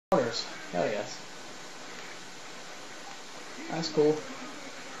Hell yes. That's cool.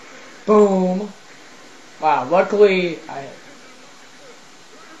 Boom. Wow, luckily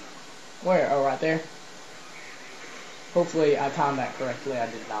Where? Oh, right there. Hopefully I timed that correctly. I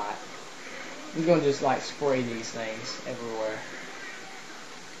did not. I'm gonna just like spray these things everywhere.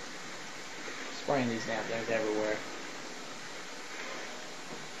 Spraying these damn things everywhere.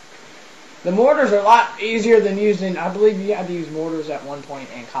 The mortars are a lot easier than using. I believe you had to use mortars at one point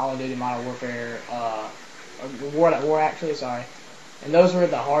in Call of Duty Modern Warfare, War at War actually. Sorry, and those were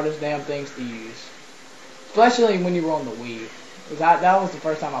the hardest damn things to use, especially when you were on the Wii. That was the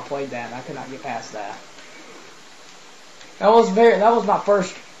first time I played that, and I could not get past that. That was my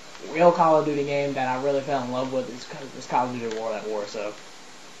first real Call of Duty game that I really fell in love with. Is this Call of Duty War at War. So,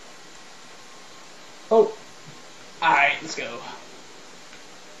 all right, let's go.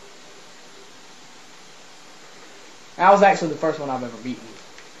 That was actually the first one I've ever beaten,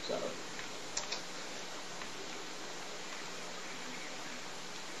 so.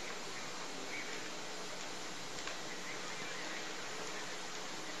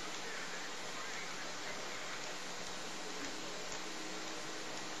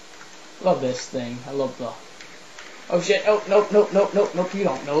 Love this thing. I love the. Oh shit! Oh nope, you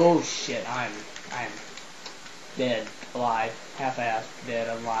don't. No shit. I'm dead, alive, half-assed,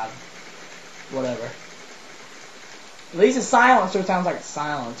 dead, alive, whatever. At least a silencer sounds like a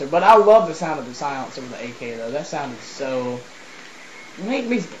silencer, but I love the sound of the silencer with the AK though. That sounded so.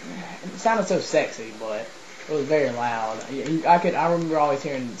 It sounded so sexy, but it was very loud. I remember always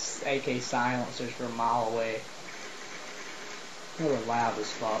hearing AK silencers from a mile away. They were loud as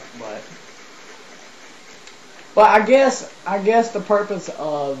fuck, but I guess the purpose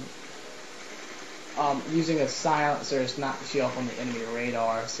of using a silencer is not to show up on the enemy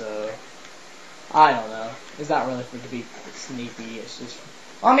radar, so. I don't know. It's not really for it to be sneaky. It's just,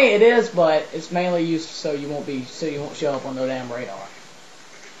 I mean, it is, but it's mainly used so you won't show up on no damn radar.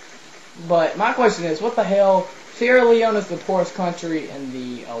 But my question is, what the hell? Sierra Leone is the poorest country in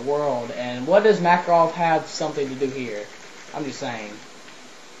the world, and what does Makarov have something to do here? I'm just saying.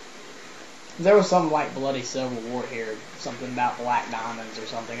 There was some like bloody civil war here, something about black diamonds or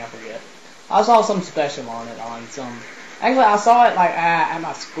something. I forget. I saw some special on it on some. Actually, I saw it like at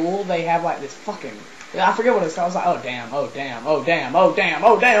my school. They have like this fucking. I forget what it's called. I was like, oh damn, oh damn, oh damn, oh damn,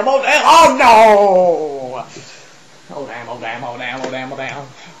 oh damn, oh damn, oh no! Oh damn, oh damn, oh damn, oh damn, oh damn.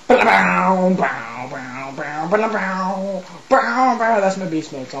 That's my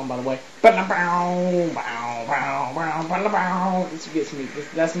Beast Mode song, by the way. This gets me.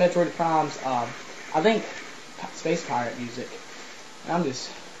 That's Metroid Prime's. I think Space Pirate music. I'm just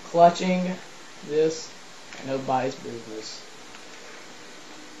clutching this. Nobody's business.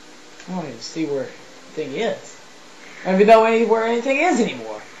 I don't even see where anything is. I don't even know where anything is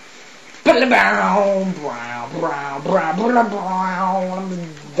anymore. I'm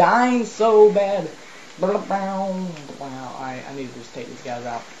dying so bad. Alright, I need to just take these guys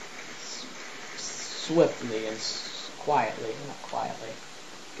out swiftly and quietly. Not quietly.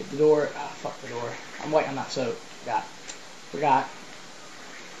 Get the door. Ah, fuck the door. I'm not so. Forgot.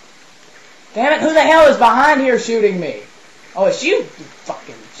 Damn it, who the hell is behind here shooting me? Oh, it's you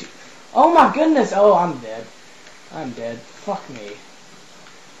fucking shoot. Oh my goodness. Oh, I'm dead. I'm dead. Fuck me.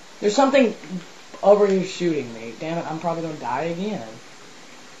 There's something over here shooting me. Damn it, I'm probably gonna die again.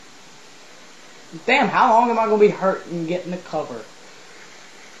 Damn, how long am I gonna be hurt and getting the cover?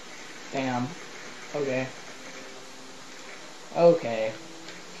 Damn. Okay. Okay.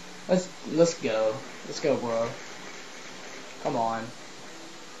 Let's go. Let's go, bro. Come on.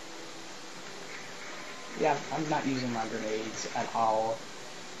 Yeah, I'm not using my grenades at all.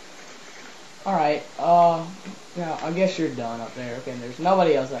 Alright, now, I guess you're done up there. Okay, there's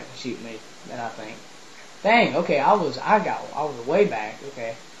nobody else that can shoot me, that I think. Dang, okay, I was way back,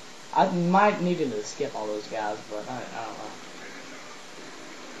 okay. I might need to skip all those guys, but I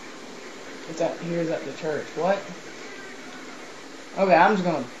don't know. Here's at the church, what? Okay, I'm just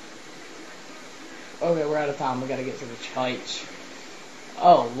gonna... Okay, we're out of time, we gotta get to the church.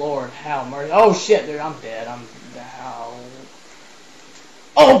 Oh Lord, how mercy! Oh shit, dude, I'm dead.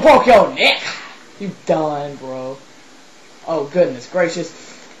 Oh, broke your neck. You done, bro? Oh goodness gracious!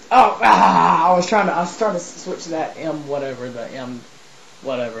 Oh, I was trying to switch to that the M4A1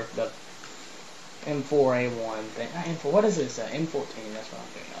 thing. M4, what is this? M14. That's what I'm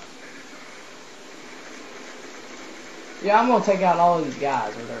thinking of. Yeah, I'm gonna take out all of these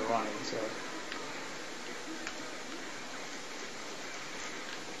guys when they're running. So.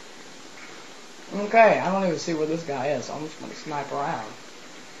 Okay, I don't even see where this guy is, so I'm just gonna snipe around.